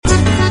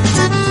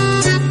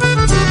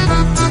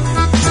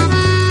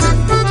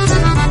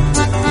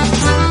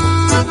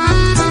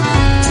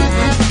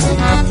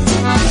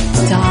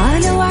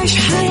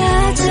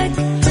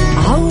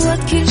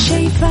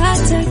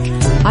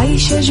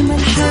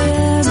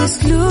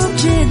أسلوب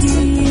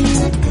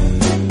جديد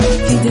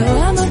في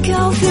دوامك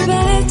أو في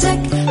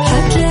بيتك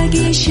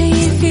حتلاقي شي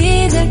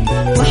يفيدك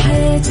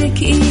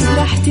وحياتك إيه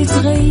راح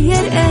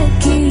تتغير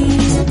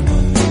أكيد.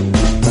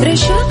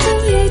 رشاق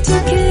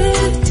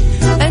ويتكت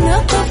أنا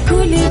قف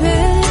كل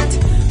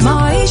بيت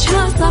ما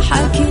عيشها صح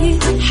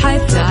أكيد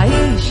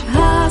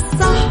حتعيشها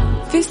صح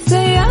في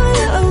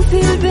السيارة أو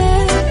في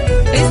البيت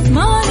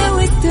اسمعنا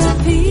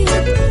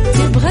والتوفيق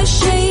تبغى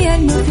الشيء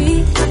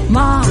المفيد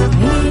ما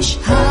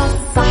عيشها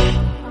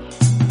صح.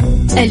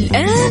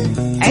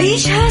 الآن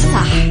عيشها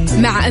صح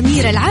مع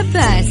أميرة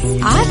العباس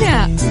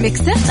على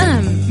ميكس اف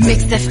ام.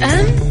 ميكس اف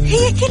ام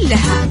هي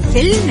كلها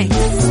في الميكس.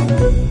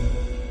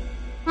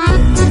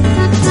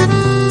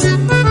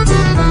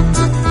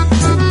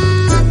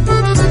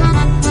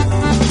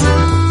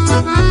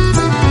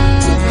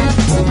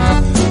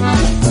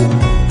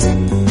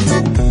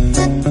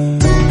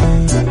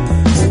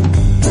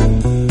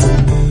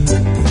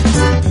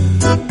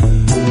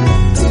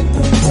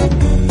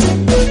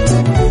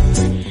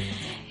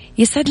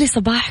 يسعد لي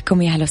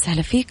صباحكم، يا أهلا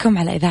وسهلا فيكم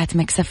على إذاعة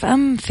ميكس اف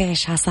ام في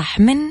عيشها صح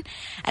من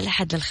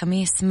الأحد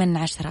للخميس من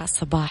 10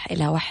 الصباح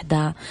إلى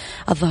 1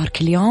 الظهر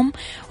كل يوم،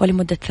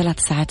 ولمدة 3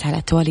 ساعات على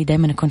التوالي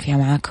دايما نكون فيها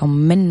معاكم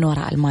من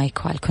وراء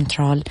المايك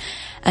والكنترول.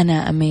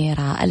 أنا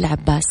أميرة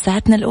العباس.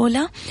 ساعتنا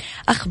الأولى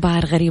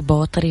أخبار غريبة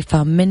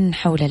وطريفة من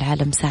حول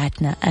العالم،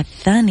 ساعتنا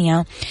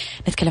الثانية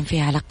نتكلم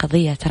فيها على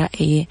قضية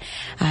رأي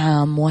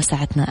عام،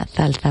 وساعتنا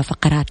الثالثة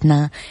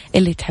فقراتنا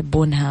اللي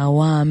تحبونها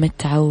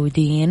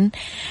ومتعودين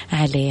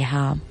عليها.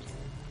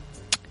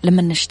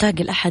 لما نشتاق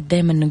الأحد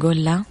دايما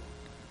نقول له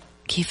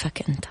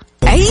كيفك أنت.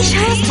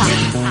 عيشها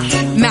صح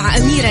مع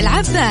أميرة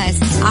العباس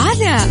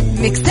على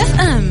ميكس اف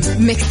ام.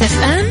 ميكس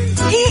اف ام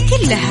هي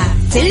كلها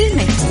في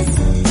الميكس.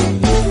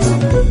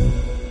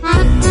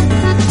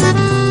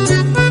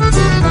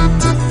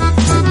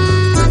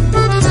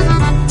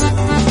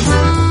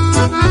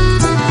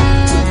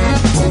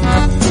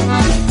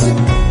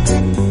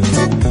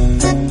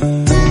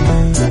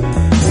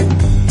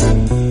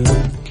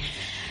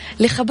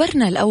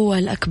 لخبرنا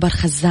الأول، أكبر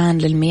خزان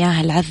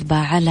للمياه العذبة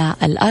على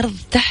الأرض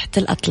تحت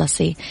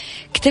الأطلسي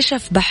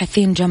اكتشف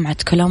باحثين جامعة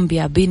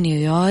كولومبيا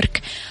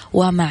بنيويورك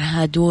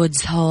ومعهد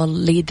وودز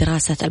هول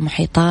لدراسة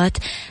المحيطات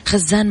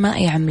خزان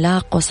مائي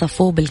عملاق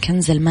وصفوه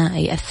بالكنز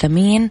المائي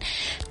الثمين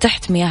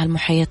تحت مياه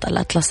المحيط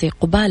الأطلسي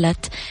قبالة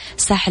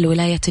ساحل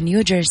ولاية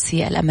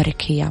نيوجيرسي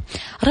الأمريكية.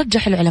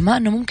 رجح العلماء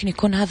أنه ممكن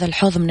يكون هذا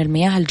الحوض من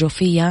المياه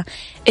الجوفية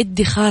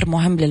ادخار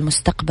مهم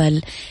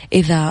للمستقبل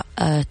إذا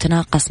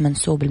تناقص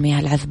منسوب المياه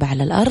العذبة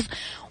على الأرض.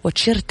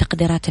 وتشير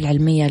التقديرات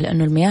العلمية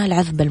لأنه المياه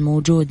العذبة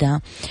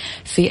الموجودة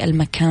في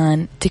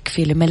المكان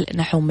تكفي لملء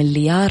نحو 1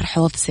 مليار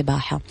حوض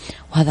سباحة،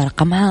 وهذا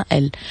رقم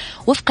هائل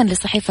وفقا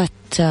لصحيفة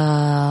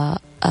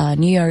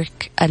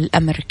نيويورك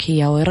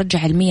الأمريكية. ويرجع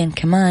علميا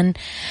كمان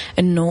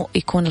أنه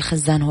يكون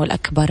الخزان هو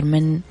الأكبر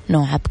من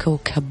نوعه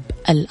بكوكب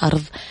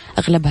الأرض،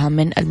 أغلبها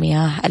من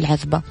المياه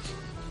العذبة.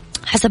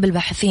 حسب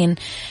الباحثين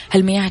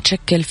هالمياه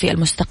تشكل في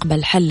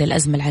المستقبل حل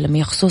للأزمة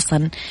العالمية،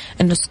 خصوصا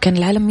أنه سكان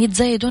العالم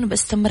يتزايدون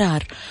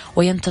باستمرار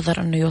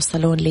وينتظر أنه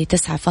يوصلون ل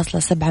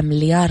 9.7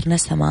 مليار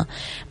نسمة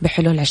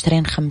بحلول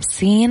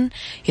 2050.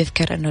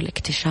 يذكر أنه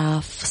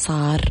الاكتشاف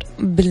صار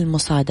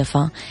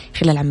بالمصادفة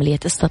خلال عملية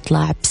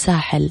استطلاع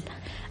بساحل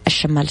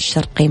الشمال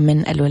الشرقي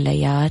من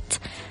الولايات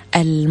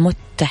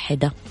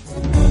المتحدة.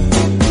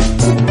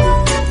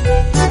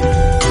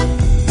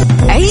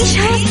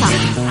 عيشها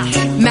صح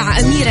مع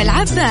أميرة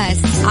العباس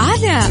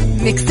على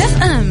ميكس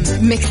اف ام.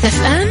 ميكس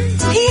اف ام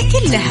هي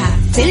كلها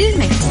في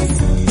الميكس.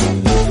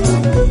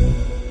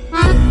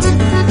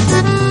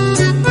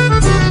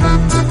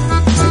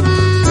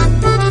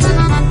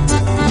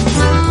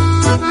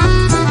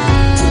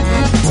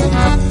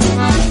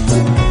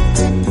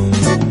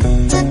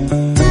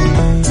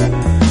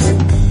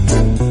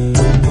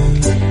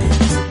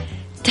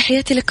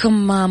 تحياتي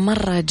لكم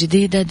مرة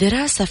جديدة.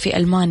 دراسة في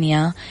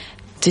ألمانيا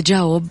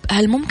تجاوب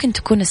هل ممكن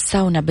تكون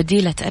الساونا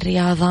بديلة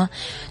الرياضة؟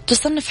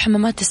 تصنف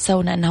حمامات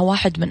الساونا أنها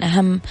واحد من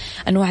أهم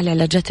أنواع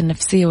العلاجات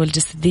النفسية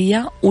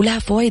والجسدية ولها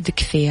فوائد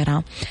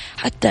كثيرة،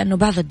 حتى أنه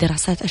بعض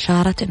الدراسات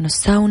أشارت أنه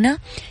الساونا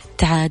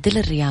تعادل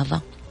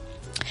الرياضة.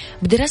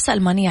 بدراسة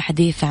ألمانية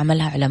حديثة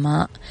عملها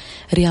علماء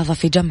رياضة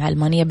في جامعة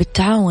ألمانية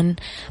بالتعاون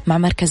مع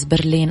مركز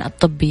برلين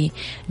الطبي،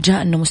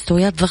 جاء أنه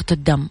مستويات ضغط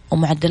الدم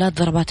ومعدلات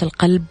ضربات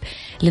القلب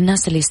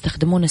للناس اللي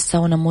يستخدمون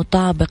الساونا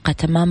مطابقة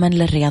تماما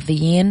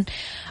للرياضيين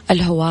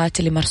الهواة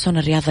اللي يمارسون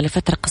الرياضة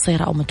لفترة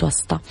قصيرة أو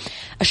متوسطة.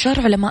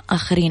 أشار علماء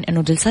آخرين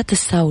أنه جلسات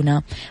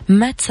الساونا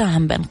ما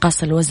تساهم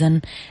بإنقاص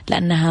الوزن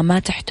لأنها ما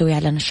تحتوي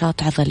على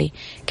نشاط عضلي.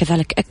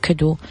 كذلك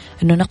أكدوا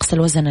أنه نقص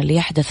الوزن اللي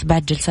يحدث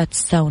بعد جلسات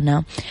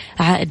الساونا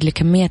عائد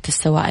لكمية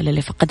السوائل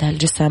اللي فقدها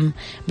الجسم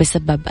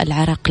بسبب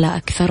العرق لا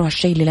أكثر،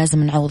 والشيء اللي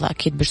لازم نعوضه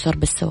أكيد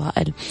بشرب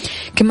السوائل.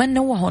 كمان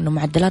نوهوا أنه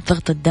معدلات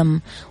ضغط الدم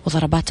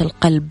وضربات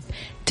القلب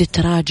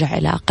تتراجع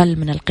إلى أقل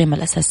من القيمة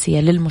الأساسية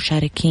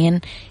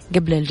للمشاركين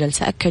قبل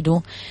الجلسة. أكدوا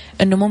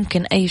أنه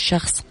ممكن أي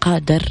شخص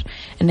قادر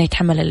أنه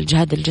يتحمل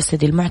الجهاد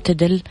الجسدي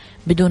المعتدل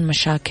بدون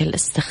مشاكل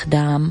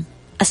استخدام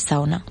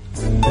الساونا.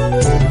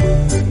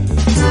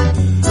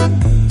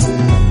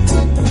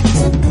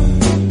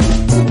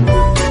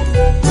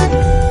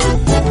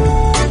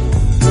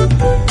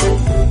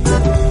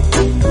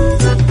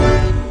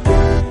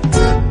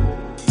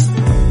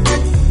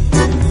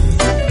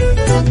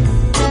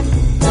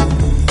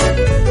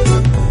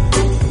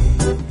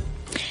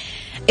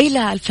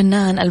 إلى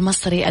الفنان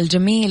المصري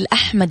الجميل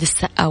أحمد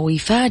السقا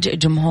ويفاجئ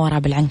جمهوره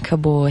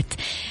بالعنكبوت.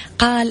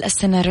 قال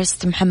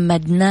السيناريست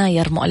محمد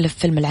ناير مؤلف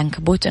فيلم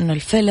العنكبوت أنه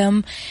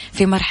الفيلم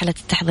في مرحلة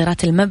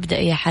التحضيرات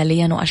المبدئية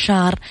حاليا،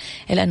 وأشار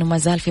إلى أنه ما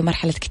زال في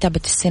مرحلة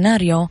كتابة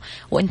السيناريو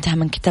وانتهى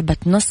من كتابة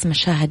نص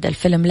مشاهد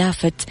الفيلم،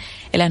 لافت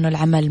إلى أنه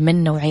العمل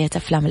من نوعية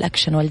أفلام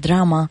الأكشن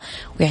والدراما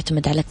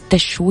ويعتمد على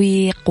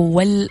التشويق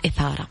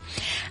والإثارة.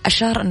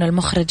 أشار أنه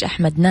المخرج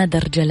أحمد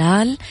نادر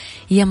جلال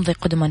يمضي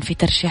قدما في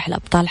ترشيح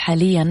الأبطال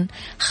حاليا،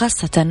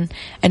 خاصة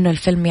أنه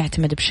الفيلم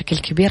يعتمد بشكل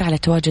كبير على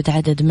تواجد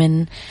عدد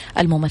من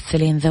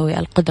الممثلين ذوي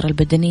القدرة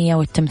البدنية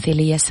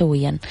والتمثيلية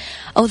سويا.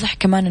 أوضح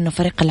كمان أنه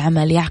فريق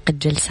العمل يعقد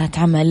جلسات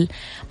عمل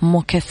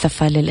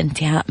مكثفة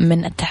للانتهاء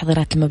من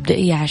التحضيرات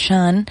المبدئية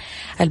عشان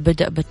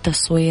البدء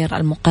بالتصوير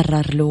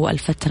المقرر له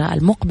الفترة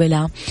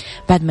المقبلة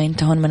بعد ما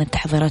ينتهون من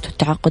التحضيرات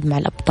والتعاقد مع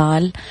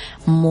الأبطال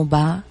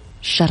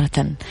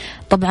مباشرة.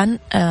 طبعا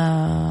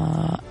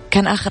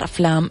كان آخر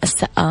أفلام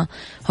السقا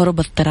هروب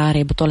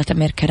اضطراري بطولة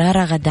أمير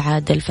كرارة، غادة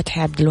عادل،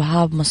 فتحي عبد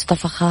الوهاب،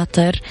 مصطفى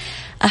خاطر،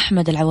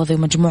 أحمد العوضي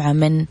ومجموعة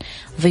من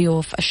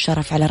ضيوف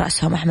الشرف على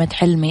رأسهم أحمد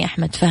حلمي،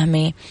 أحمد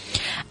فهمي،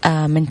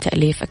 من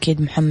تأليف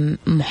أكيد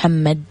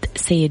محمد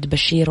سيد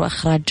بشير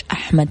وإخراج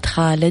أحمد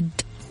خالد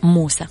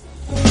موسى.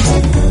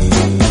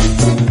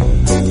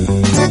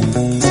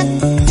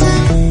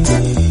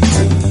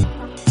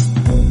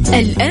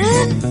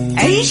 الآن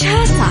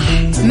عيشها صح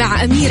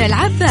مع أميرة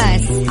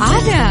العباس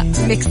على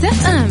ميكس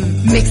اف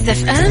ام. ميكس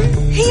اف ام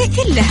هي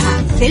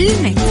كلها في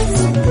الميكس.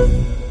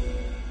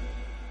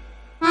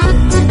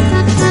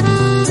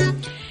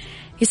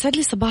 يسعد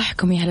لي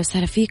صباحكم، يا هلا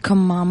وسهلا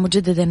فيكم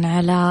مجددا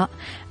على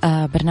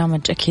برنامج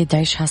أكيد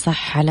عيشها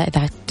صح على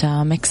إذاعة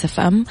ميكس اف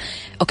ام.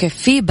 أوكي،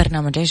 في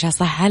برنامج عيشها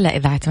صح على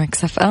إذاعة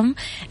ميكس اف ام.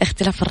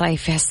 اختلاف الرأي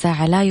في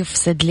هالساعة لا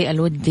يفسد لي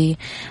الودي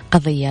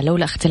قضية،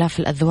 لولا اختلاف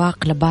الأذواق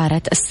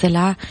لبارة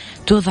السلع.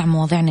 توضع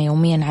مواضيعنا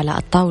يوميا على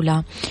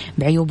الطاولة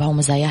بعيوبها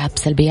ومزاياها،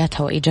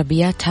 بسلبياتها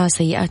وإيجابياتها،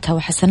 سيئاتها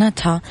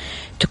وحسناتها.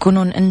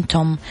 تكونون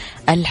أنتم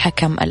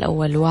الحكم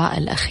الأول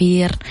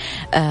والأخير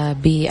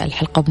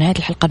بالحلقة. وبنهاية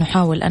الحلقة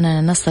نحاول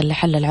أننا نصل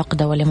لحل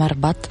العقدة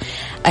ولمربط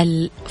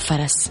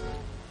الفرس.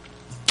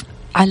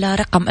 على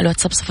رقم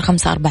الواتساب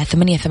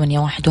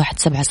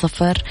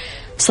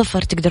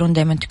 0548811700 تقدرون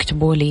دايما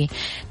تكتبوا لي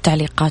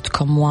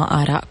تعليقاتكم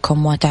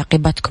وآراءكم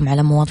وتعقيباتكم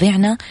على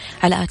مواضيعنا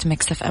على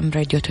 @mixfm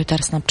راديو،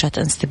 تويتر، سناب شات،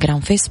 انستغرام،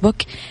 فيسبوك.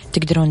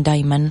 تقدرون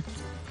دايما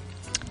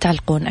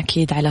تعلقون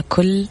أكيد على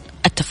كل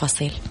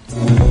التفاصيل.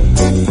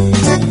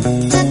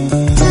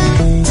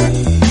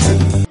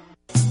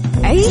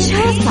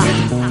 عيشها صح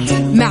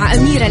مع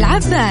أميرة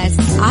العباس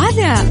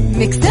على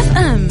ميكس اف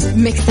ام.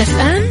 ميكس اف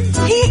ام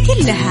هي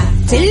كلها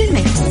في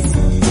الميكس.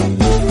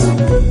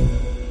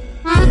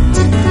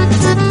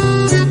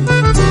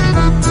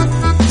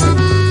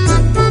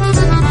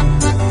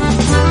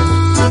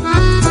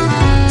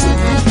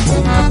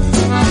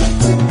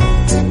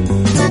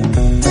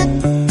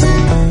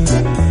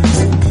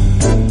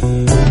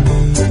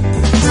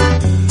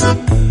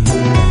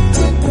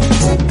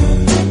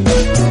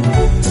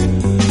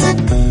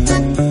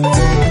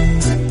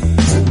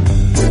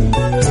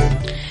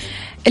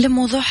 إلى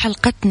موضوع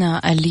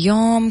حلقتنا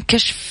اليوم،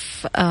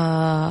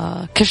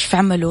 كشف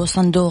عمله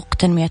صندوق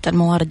تنمية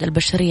الموارد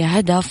البشرية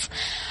هدف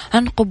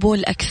عن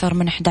قبول أكثر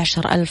من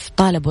 11,000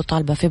 طالب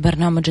وطالبة في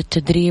برنامج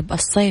التدريب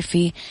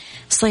الصيفي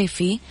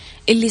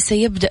اللي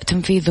سيبدأ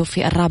تنفيذه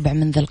في 4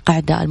 من ذي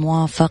القعدة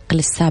الموافق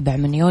 7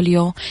 من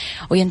يوليو،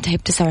 وينتهي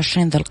ب29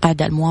 ذي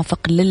القعدة الموافق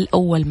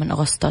 1 من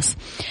أغسطس.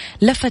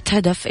 لفت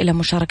هدف إلى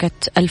مشاركة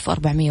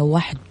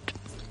 1401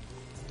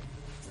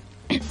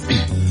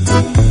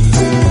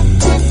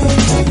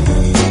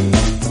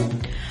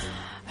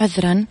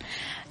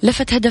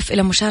 لفت هدف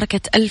إلى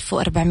مشاركة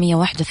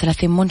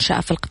 1431 منشأة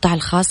في القطاع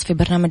الخاص في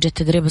برنامج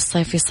التدريب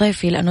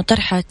الصيفي لأنه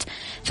طرحت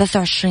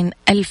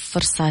 23,000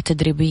 فرصة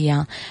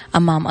تدريبية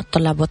أمام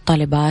الطلاب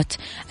والطالبات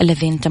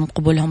الذين تم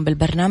قبولهم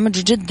بالبرنامج.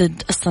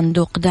 جدد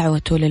الصندوق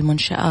دعوته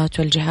للمنشآت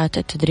والجهات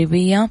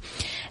التدريبية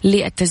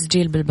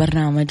للتسجيل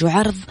بالبرنامج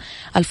وعرض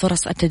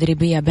الفرص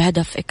التدريبية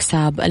بهدف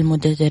إكساب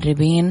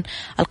المتدربين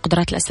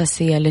القدرات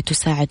الأساسية اللي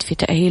تساعد في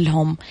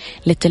تأهيلهم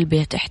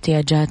لتلبية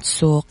احتياجات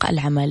سوق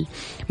العمل.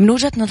 من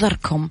وجهة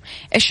نظركم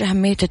إيش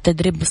أهمية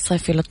التدريب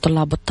الصيفي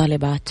للطلاب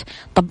والطالبات؟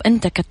 طب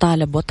أنت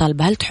كطالب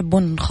وطالبة هل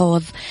تحبون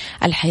نخوض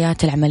الحياة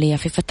العملية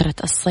في فترة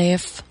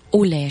الصيف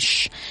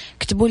وليش؟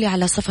 اكتبوا لي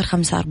على 0548811700.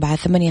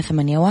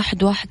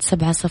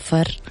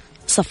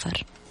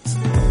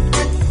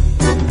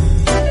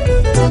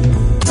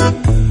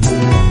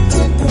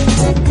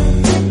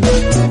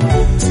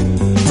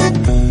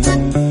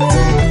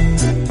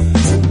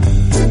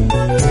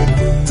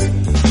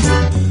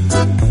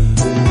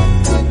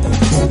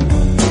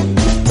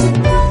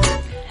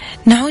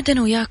 نعود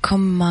أنا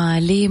وياكم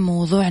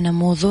لموضوعنا،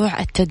 موضوع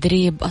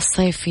التدريب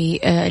الصيفي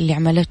اللي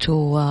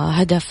عملته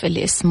هدف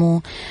اللي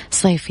اسمه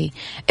صيفي.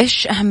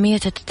 إيش أهمية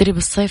التدريب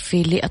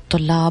الصيفي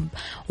للطلاب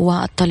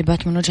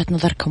والطالبات من وجهة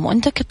نظركم؟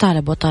 وأنت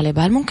كطالب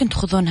وطالبة هل ممكن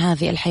تخوضون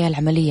هذه الحياة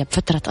العملية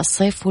بفترة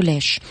الصيف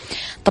وليش؟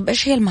 طب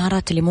إيش هي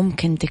المهارات اللي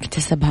ممكن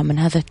تكتسبها من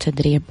هذا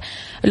التدريب؟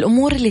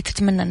 الأمور اللي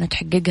تتمنى أن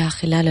تحققها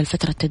خلال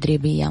الفترة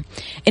التدريبية،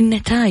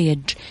 النتائج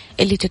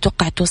اللي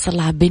تتوقع توصل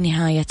لها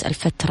بنهاية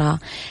الفترة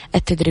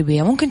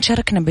التدريبية. ممكن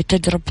تشاركنا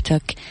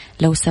بتجربتك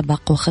لو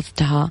سبق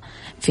وخذتها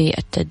في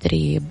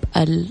التدريب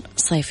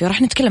الصيفي،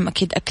 ورح نتكلم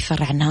أكيد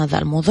أكثر عن هذا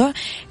الموضوع.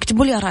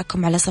 اكتبوا لي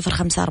آراءكم على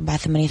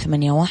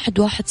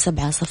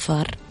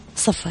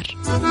 0548811700.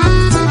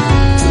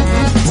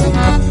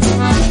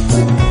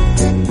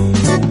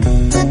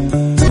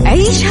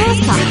 عيشها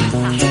صح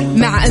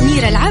مع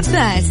أميرة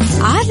العباس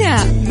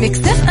على ميكس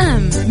اف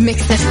ام.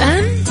 ميكس اف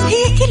ام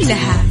هي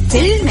كلها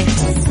في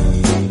الميكس.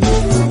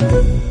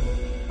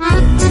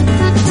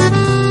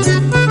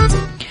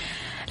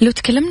 لو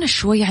تكلمنا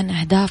شوي عن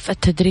أهداف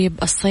التدريب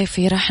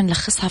الصيفي راح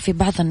نلخصها في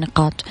بعض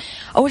النقاط.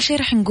 أول شيء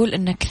راح نقول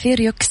أن كثير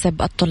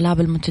يكسب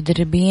الطلاب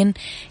المتدربين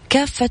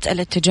كافة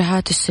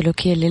الاتجاهات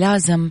السلوكية اللي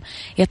لازم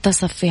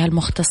يتصف فيها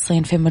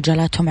المختصين في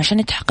مجالاتهم عشان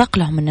يتحقق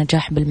لهم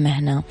النجاح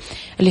بالمهنة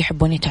اللي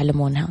يحبون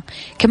يتعلمونها.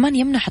 كمان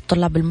يمنح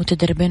الطلاب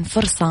المتدربين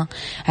فرصة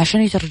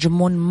عشان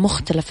يترجمون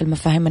مختلف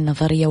المفاهيم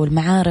النظرية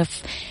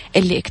والمعارف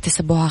اللي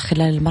اكتسبوها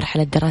خلال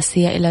المرحلة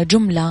الدراسية إلى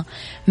جملة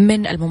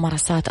من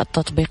الممارسات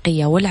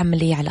التطبيقية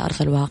والعملية على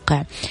أرض الواقع.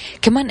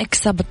 كمان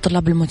اكساب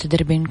الطلاب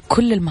المتدربين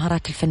كل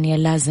المهارات الفنية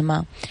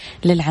اللازمة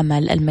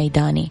للعمل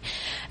الميداني.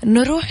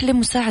 نروح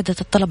لمساعدة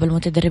الطلبة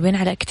المتدربين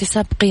على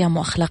اكتساب قيم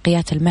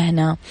وأخلاقيات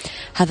المهنة،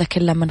 هذا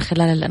كله من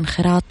خلال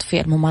الانخراط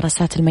في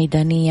الممارسات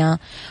الميدانية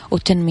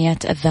وتنمية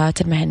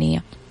الذات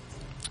المهنية.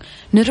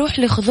 نروح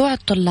لخضوع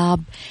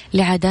الطلاب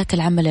لعادات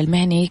العمل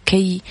المهني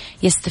كي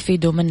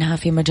يستفيدوا منها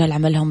في مجال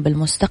عملهم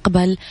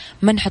بالمستقبل.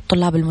 منح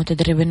الطلاب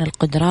المتدربين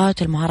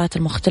القدرات والمهارات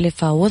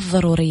المختلفة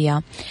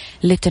والضرورية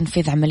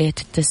لتنفيذ عملية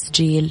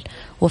التسجيل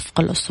وفق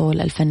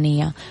الأصول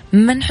الفنية.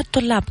 منح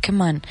الطلاب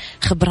كمان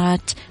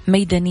خبرات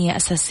ميدانية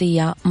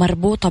أساسية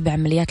مربوطة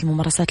بعمليات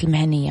الممارسات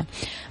المهنية،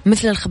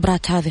 مثل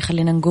الخبرات هذه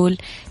خلينا نقول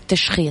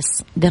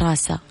تشخيص،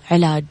 دراسة،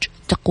 علاج،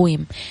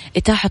 تقويم.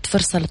 إتاحة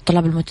فرصة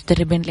للطلاب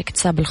المتدربين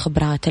لاكتساب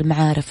الخبرات،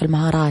 المعارف،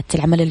 المهارات،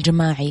 العمل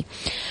الجماعي.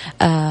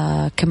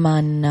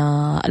 كمان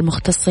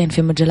المختصين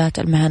في مجالات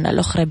المهن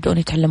الأخرى يبدأون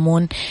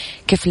يتعلمون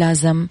كيف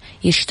لازم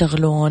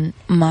يشتغلون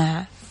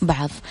مع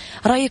بعض.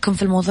 رأيكم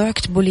في الموضوع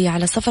اكتبوا لي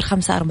على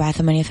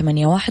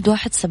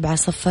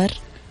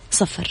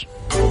 0548811700.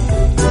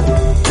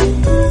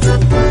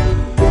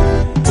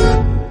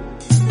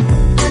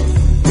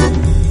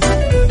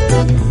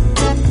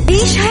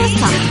 عيشها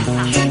صح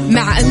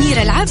مع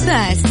أميرة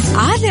العباس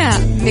على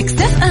ميكس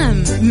اف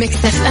ام.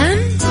 ميكس اف ام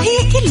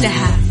هي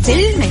كلها في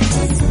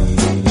الميكس.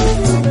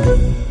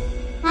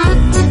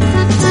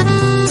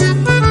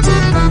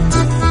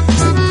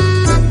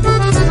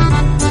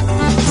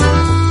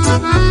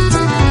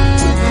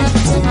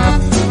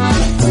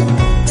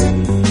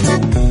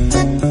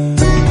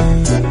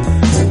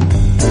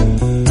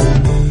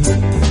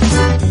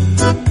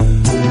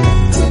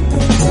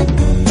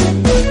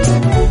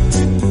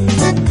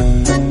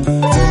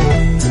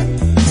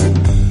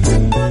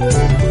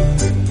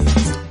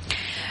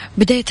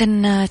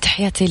 بداية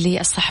تحياتي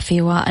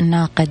للصحفي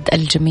والناقد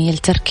الجميل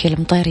تركي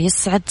المطيري.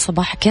 يسعد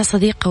صباحك يا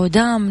صديقي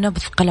ودام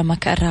نبض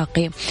قلمك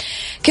الراقي.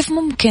 كيف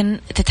ممكن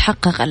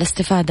تتحقق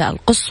الاستفادة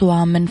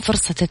القصوى من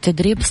فرصة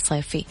التدريب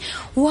الصيفي؟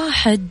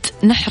 واحد،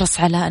 نحرص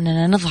على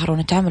أننا نظهر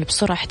ونتعامل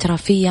بصورة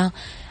احترافية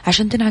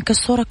عشان تنعكس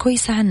صورة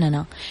كويسة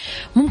عننا.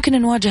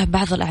 ممكن نواجه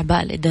بعض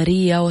الأعباء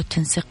الإدارية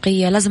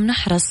والتنسيقية، لازم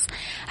نحرص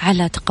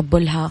على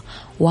تقبلها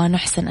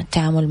ونحسن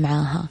التعامل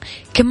معها.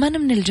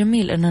 كمان من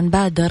الجميل أنه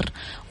نبادر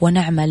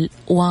ونعمل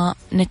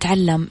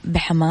ونتعلم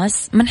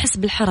بحماس، ما نحس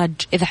بالحرج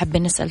إذا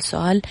حابين نسأل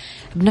سؤال.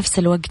 بنفس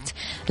الوقت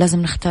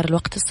لازم نختار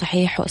الوقت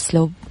الصحيح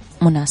وأسلوب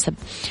مناسب.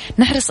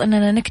 نحرص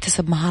أننا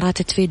نكتسب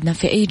مهارات تفيدنا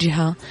في أي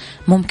جهة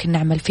ممكن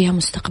نعمل فيها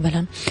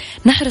مستقبلا.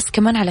 نحرص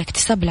كمان على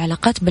اكتساب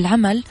العلاقات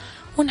بالعمل،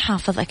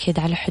 ونحافظ أكيد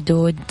على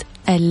حدود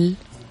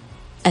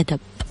الأدب.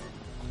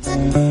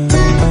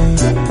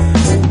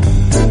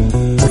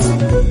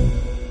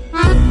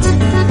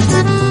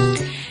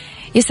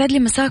 يسعد لي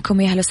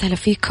مساكم، يا أهلا وسهلا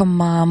فيكم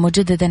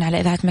مجددا على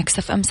إذاعة ميكس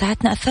اف ام.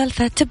 ساعتنا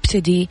الثالثة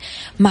تبتدي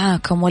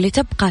معاكم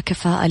ولتبقى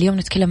كفاءة. اليوم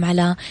نتكلم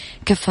على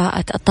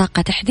كفاءة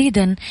الطاقة،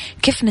 تحديدا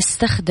كيف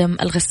نستخدم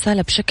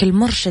الغسالة بشكل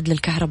مرشد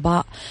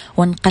للكهرباء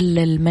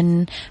ونقلل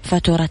من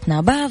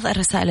فاتورتنا. بعض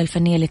الرسائل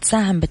الفنية اللي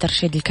تساهم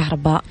بترشيد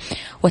الكهرباء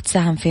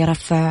وتساهم في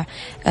رفع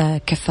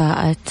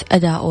كفاءة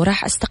أداء.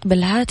 وراح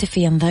استقبل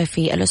هاتفيا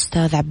ضيفي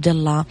الأستاذ عبد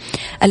الله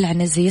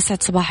العنزي.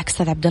 يسعد صباحك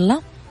أستاذ عبد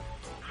الله.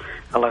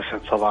 الله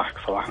يسعد صباحك،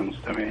 صباح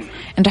المستمعين.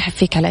 نرحب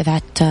فيك على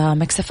إذاعة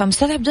ميكس اف ام.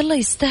 أستاذ عبد الله،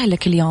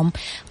 يستهلك اليوم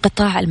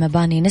قطاع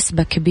المباني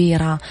نسبة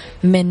كبيرة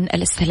من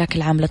الاستهلاك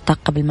العام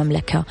للطاقة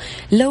بالمملكة،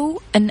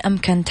 لو أن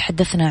أمكن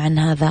تحدثنا عن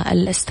هذا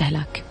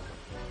الاستهلاك.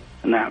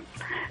 نعم،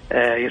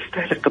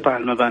 يستهلك قطاع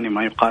المباني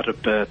ما يقارب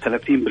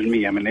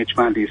 30% من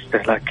إجمالي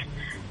استهلاك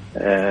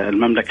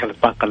المملكة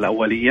للطاقة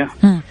الأولية.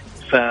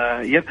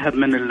 فيذهب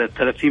من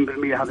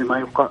 30% هذه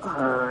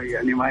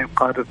ما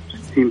يقارب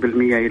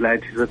 60% إلى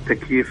أجهزة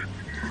التكييف،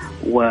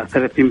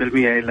 و30%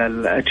 إلى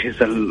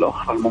الأجهزة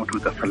الأخرى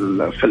الموجودة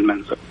في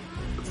المنزل.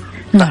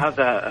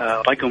 فهذا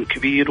رقم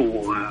كبير،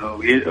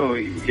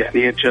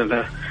 ويعني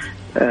يجعله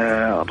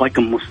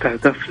رقم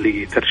مستهدف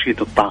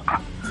لترشيد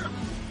الطاقة.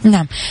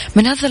 نعم،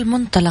 من هذا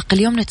المنطلق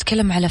اليوم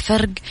نتكلم على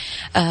فرق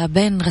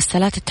بين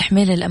غسالات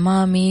التحميل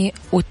الأمامي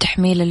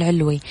والتحميل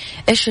العلوي.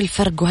 إيش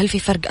الفرق، وهل في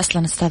فرق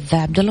أصلا أستاذ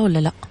عبد الله ولا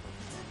لا؟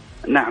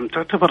 نعم،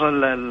 تعتبر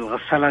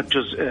الغسالات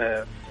جزء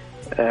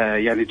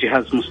يعني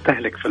جهاز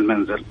مستهلك في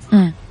المنزل.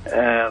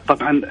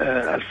 طبعا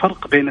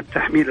الفرق بين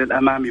التحميل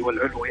الأمامي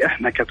والعلوي،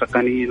 احنا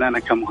كتقنيين، أنا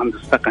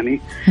كمهندس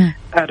تقني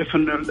أعرف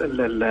أن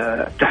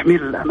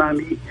التحميل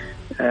الأمامي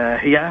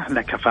هي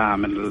أعلى كفاءة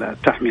من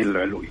التحميل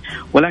العلوي،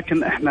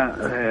 ولكن احنا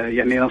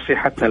يعني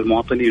نصيحتنا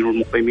للمواطنين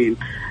والمقيمين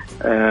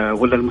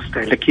ولا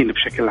المستهلكين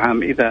بشكل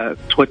عام إذا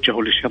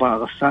توجهوا لشراء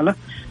غسالة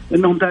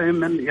أنهم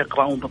دائما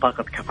يقرأون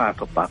بطاقة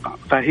كفاءة الطاقة،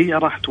 فهي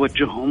راح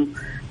توجههم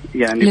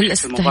يعني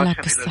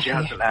للاستهلاك الصحيح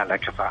الجهاز الأعلى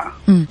كفاءة.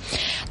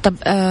 طب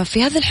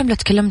في هذه الحملة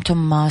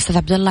تكلمتم أستاذ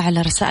عبد الله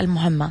على رسائل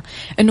مهمة،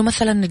 إنه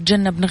مثلا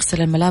نتجنب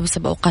نغسل الملابس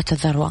بأوقات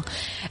الذروة.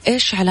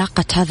 إيش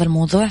علاقة هذا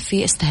الموضوع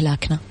في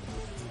استهلاكنا؟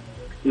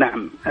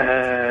 نعم،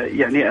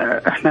 يعني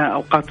احنا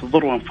أوقات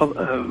الذروة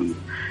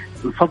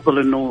نفضل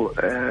أنه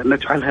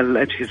نجعلها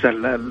الأجهزة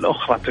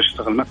الأخرى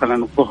تشتغل. مثلا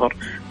الظهر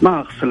ما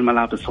أغسل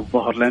ملابس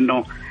الظهر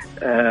لأنه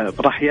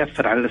راح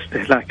يأثر على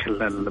الاستهلاك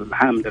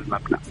العام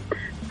للمبنى.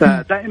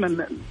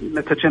 فدائما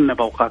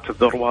نتجنب أوقات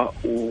الذروة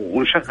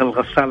ونشغل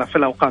الغسالة في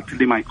الأوقات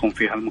اللي ما يكون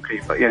فيها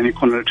المكيف، يعني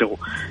يكون الجو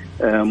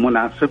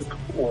مناسب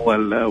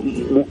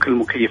ومو كل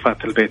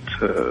مكيفات البيت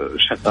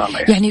شغالة.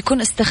 يعني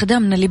يكون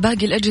استخدامنا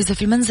لباقي الأجهزة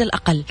في المنزل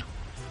أقل.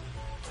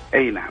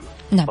 أي نعم.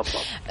 نعم.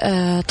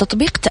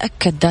 تطبيق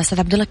تأكد أستاذ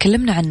عبد الله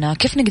كلمنا عنه،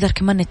 كيف نقدر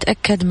كمان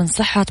نتأكد من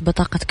صحة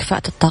بطاقة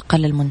كفاءة الطاقة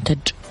للمنتج؟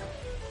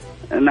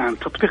 نعم،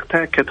 تطبيق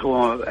تأكد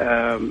هو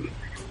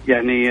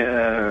يعني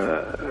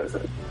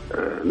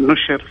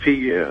نشر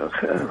في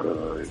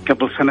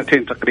قبل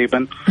سنتين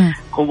تقريبا.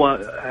 هو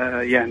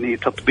يعني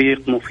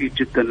تطبيق مفيد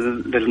جدا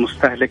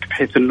للمستهلك،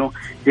 بحيث أنه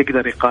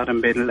يقدر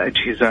يقارن بين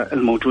الأجهزة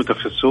الموجودة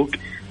في السوق،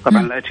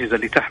 طبعا الأجهزة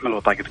اللي تحمل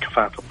بطاقة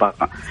كفاءة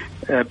الطاقة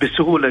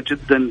بسهولة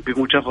جدا،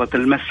 بمجرد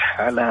المسح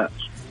على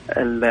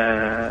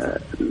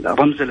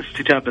رمز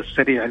الاستجابة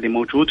السريع اللي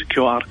موجود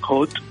QR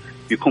كود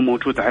يكون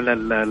موجود على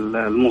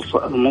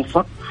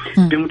الملصق.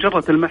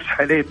 بمجرد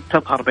المسح عليه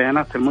تظهر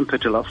بيانات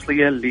المنتج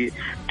الأصلية اللي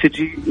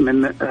تجي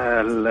من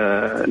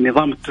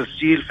نظام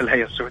التسجيل في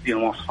الهيئة السعودية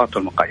للمواصفات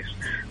والمقاييس.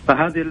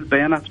 فهذه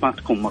البيانات ما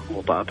تكون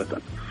مغلوطة أبدا.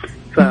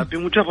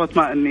 فبمجرد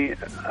ما أني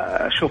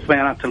أشوف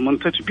بيانات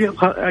المنتج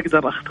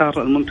أقدر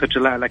أختار المنتج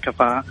الأعلى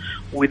كفاءة،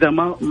 وإذا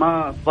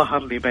ما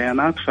ظهر لي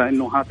بيانات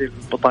فإنه هذه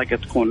البطاقة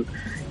تكون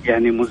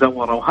يعني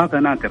مزورة، وهذا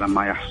نادرا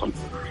ما يحصل.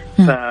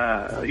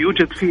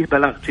 فيوجد فيه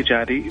بلاغ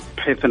تجاري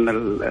بحيث أن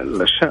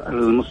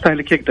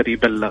المستهلك يقدر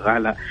يبلغ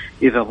على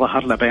إذا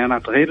ظهر له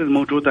بيانات غير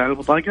الموجودة على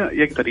البطاقة،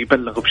 يقدر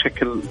يبلغ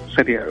بشكل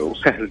سريع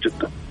وسهل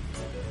جدا.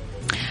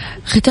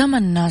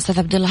 ختاما أستاذ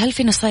عبد الله، هل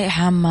في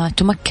نصائح عامة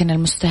تمكن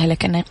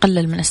المستهلك أنه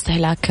يقلل من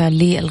استهلاكه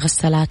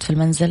للغسالات في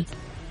المنزل؟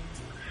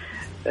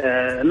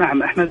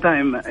 نعم، احنا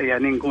دائما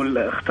يعني نقول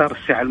اختار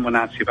السعة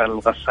المناسبة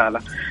للغسالة.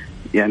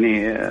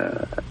 يعني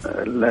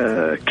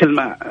كل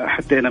ما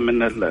حدينا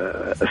من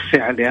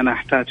السعة اللي أنا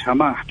أحتاجها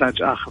ما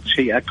أحتاج أخذ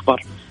شيء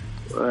أكبر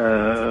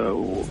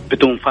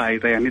بدون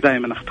فائدة. يعني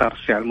دائما اختار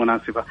السعة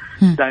المناسبة،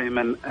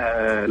 دائما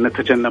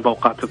نتجنب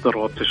أوقات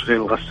الذروة بتشغيل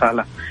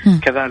الغسالة.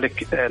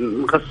 كذلك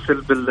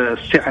نغسل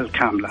بالسعة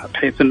الكاملة،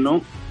 بحيث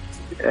أنه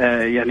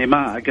يعني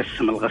ما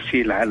أقسم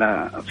الغسيل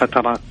على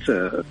فترات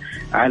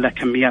على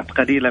كميات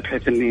قليلة،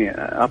 بحيث أني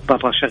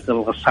أضطر أشغل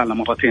الغسالة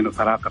مرتين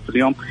وثلاثة في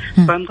اليوم.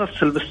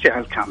 فنغسل بالسعة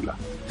الكاملة.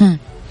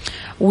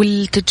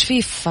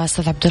 والتجفيف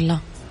أستاذ عبد الله؟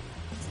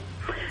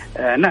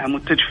 نعم،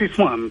 والتجفيف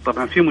مهم.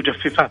 طبعا في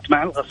مجففات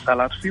مع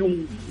الغسالات،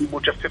 في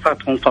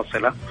مجففات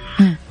منفصلة.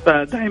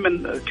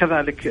 فدائما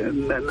كذلك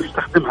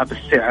نستخدمها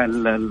بالسعة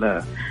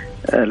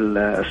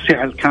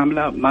السعة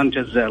الكاملة، ما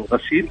نجزأ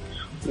الغسيل.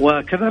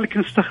 وكذلك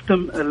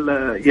نستخدم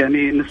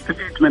يعني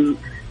نستفيد من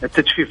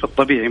التجفيف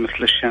الطبيعي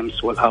مثل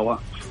الشمس والهواء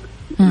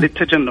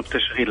للتجنب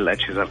تشغيل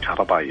الأجهزة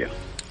الكهربائية.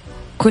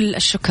 كل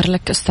الشكر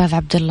لك أستاذ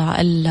عبد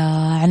الله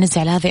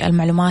العنزي على هذه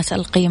المعلومات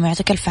القيمة،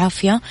 يعطيك ألف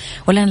عافية،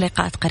 ولنا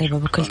لقاءات قريبة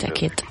بكل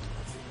تأكيد.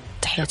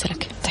 تحياتي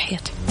لك.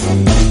 تحياتي.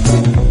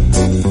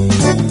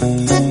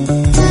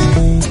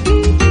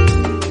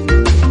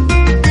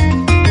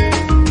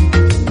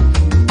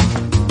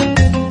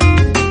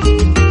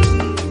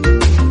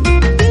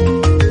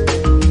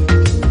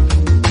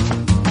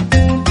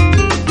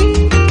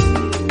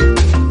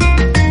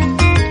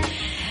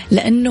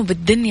 لأنه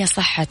بالدنيا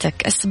صحتك،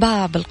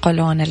 أسباب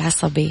القولون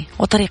العصبي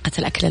وطريقة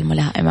الأكل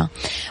الملائمة.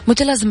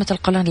 متلازمة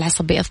القولون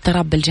العصبي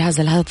اضطراب بالجهاز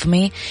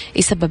الهضمي،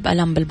 يسبب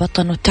آلام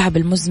بالبطن والتعب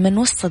المزمن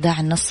والصداع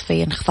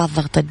النصفي، انخفاض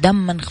ضغط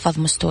الدم، انخفاض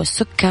مستوى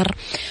السكر.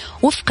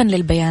 وفقا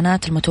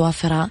للبيانات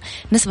المتوافرة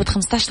نسبة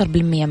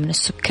 15% من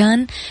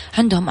السكان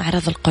عندهم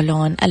أعراض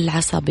القولون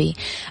العصبي.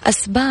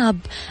 أسباب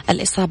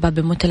الإصابة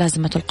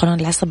بمتلازمة القولون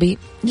العصبي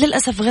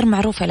للأسف غير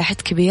معروفة إلى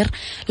حد كبير،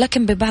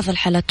 لكن ببعض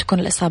الحالات تكون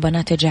الإصابة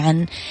ناتجة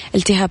عن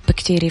التهاب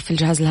بكتيري في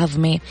الجهاز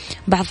الهضمي.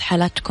 بعض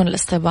الحالات تكون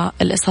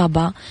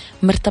الإصابة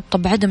مرتبطة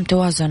بعدم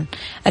توازن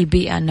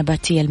البيئة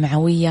النباتية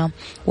المعوية.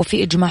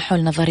 وفي إجماع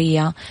حول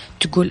نظرية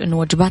تقول أنه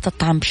وجبات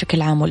الطعام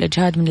بشكل عام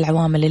والإجهاد من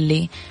العوامل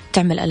اللي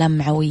تعمل آلام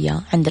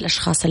معوية عند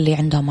الأشخاص اللي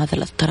عندهم هذا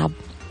الاضطراب.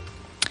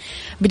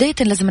 بداية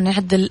لازم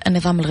نعدل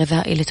النظام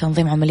الغذائي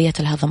لتنظيم عملية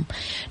الهضم،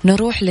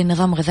 نروح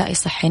لنظام غذائي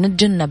صحي،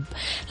 نتجنب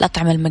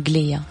الأطعمة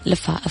المقلية،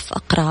 لفائف،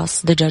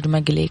 أقراص، دجاج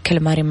مقلي،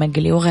 كالماري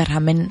مقلي وغيرها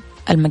من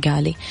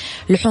المقالي،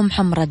 لحوم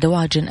حمراء،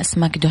 دواجن،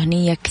 أسماك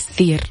دهنية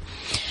كثير،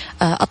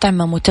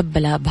 أطعمة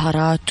متبلة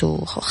بهارات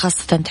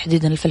وخاصة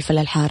تحديدا الفلفل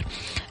الحار،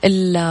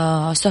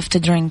 السوفت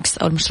درينكس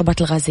أو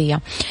المشروبات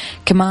الغازية.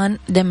 كمان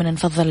دائما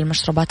نفضل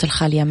المشروبات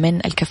الخالية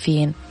من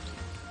الكافيين.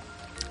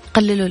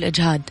 قللوا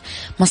الإجهاد،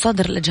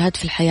 مصادر الإجهاد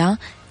في الحياة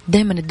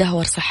دائما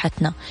تدهور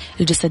صحتنا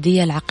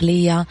الجسدية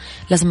العقلية،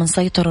 لازم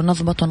نسيطر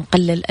ونضبط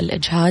ونقلل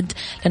الإجهاد،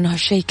 لأنه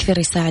هالشيء كثير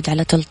يساعد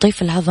على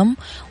تلطيف الهضم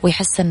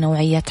ويحسن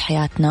نوعية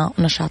حياتنا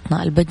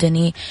ونشاطنا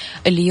البدني.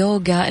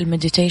 اليوغا،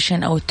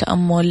 المديتيشن أو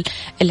التأمل،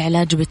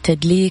 العلاج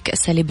بالتدليك،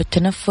 أساليب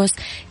التنفس،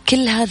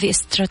 كل هذه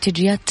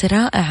استراتيجيات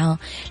رائعة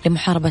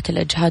لمحاربة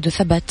الإجهاد،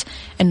 وثبت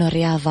أنه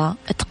الرياضة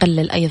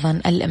تقلل أيضا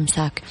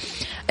الإمساك.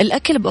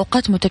 الأكل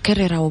بأوقات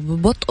متكررة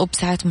وببطء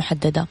وبساعات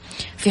محددة.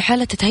 في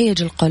حالة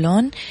تتهيج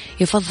القولون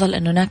يفضل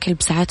أنه ناكل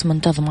بساعات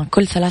منتظمة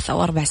كل 3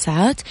 أو 4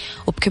 ساعات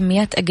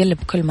وبكميات أقل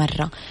بكل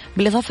مرة.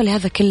 بالإضافة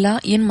لهذا كله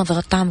ينمضغ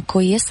الطعام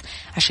كويس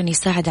عشان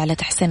يساعد على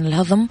تحسين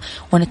الهضم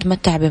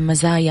ونتمتع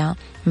بمزايا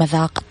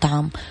مذاق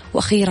الطعام.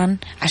 وأخيرا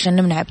عشان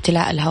نمنع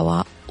ابتلاع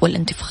الهواء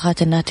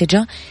والانتفاخات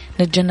الناتجة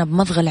نتجنب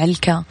مضغ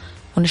العلكة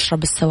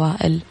ونشرب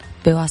السوائل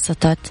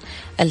بواسطة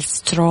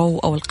السترو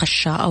أو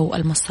القشة أو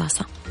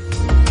المصاصة.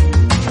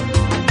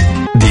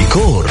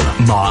 ديكور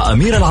مع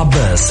أميرة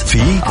العباس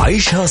في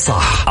عيشها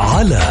صح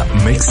على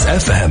ميكس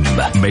اف ام.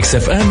 ميكس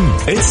اف ام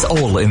it's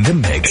all in the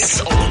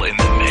mix.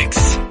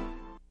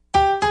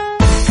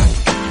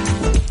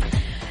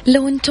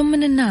 لو أنتم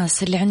من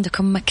الناس اللي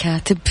عندكم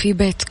مكاتب في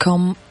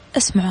بيتكم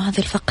اسمعوا هذه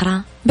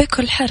الفقرة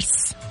بكل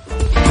حرص.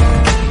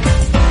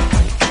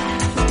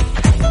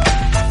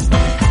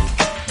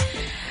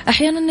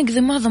 أحيانا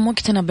نقضي معظم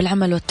وقتنا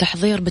بالعمل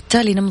والتحضير،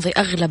 بالتالي نمضي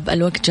أغلب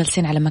الوقت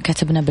جالسين على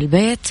مكاتبنا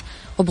بالبيت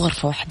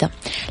وبغرفة واحدة.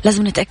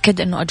 لازم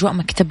نتأكد أنه أجواء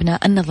مكتبنا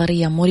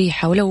النظرية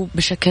مريحة ولو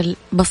بشكل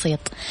بسيط،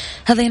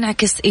 هذا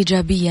ينعكس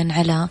إيجابيا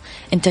على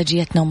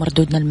إنتاجيتنا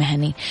ومردودنا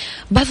المهني.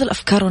 بعض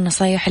الأفكار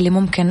والنصايح اللي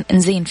ممكن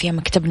نزين فيها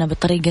مكتبنا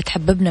بطريقة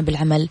تحببنا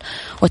بالعمل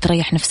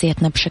وتريح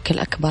نفسيتنا بشكل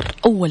أكبر.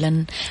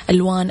 أولا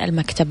ألوان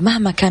المكتب،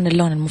 مهما كان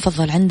اللون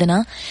المفضل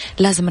عندنا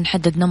لازم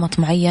نحدد نمط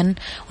معين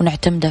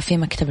ونعتمده في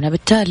مكتبنا،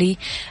 بالتالي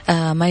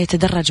ما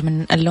يتدرج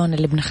من اللون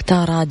اللي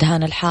بنختاره،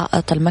 دهان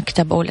الحائط،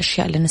 المكتب أو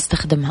الأشياء اللي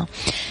نستخدمها.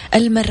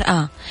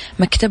 المرآة،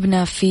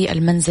 مكتبنا في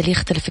المنزل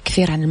يختلف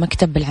كثير عن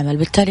المكتب بالعمل،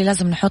 بالتالي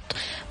لازم نحط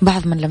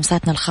بعض من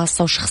لمساتنا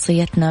الخاصة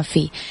وشخصيتنا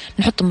فيه.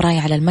 نحط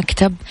مراية على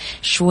المكتب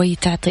شوي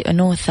تعطي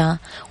أنوثة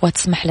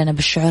وتسمح لنا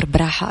بالشعور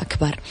براحة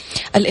أكبر.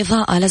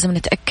 الإضاءة، لازم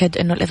نتأكد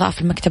أنه الإضاءة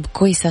في المكتب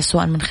كويسة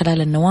سواء من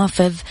خلال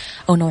النوافذ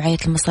أو نوعية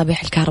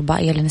المصابيح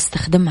الكهربائية اللي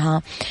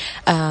نستخدمها.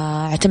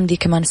 اعتمدي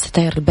كمان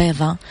الستاير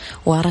البيضاء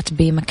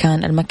ورتبي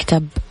مكان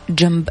المكتب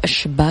جنب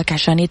الشباك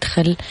عشان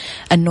يدخل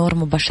النور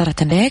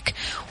مباشرة لك،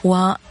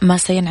 وما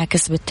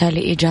سينعكس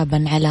بالتالي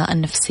إيجابا على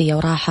النفسية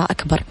وراحة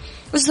أكبر.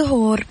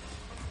 الزهور،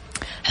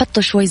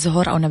 حطوا شوي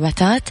زهور أو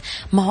نباتات،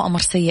 ما هو أمر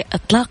سيء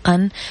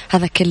إطلاقا،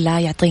 هذا كله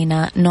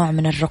يعطينا نوع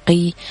من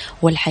الرقي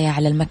والحياة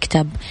على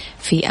المكتب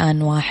في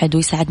آن واحد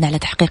ويساعدنا على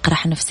تحقيق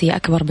راحة نفسية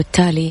أكبر،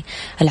 بالتالي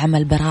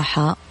العمل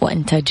براحة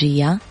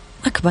وإنتاجية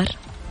أكبر.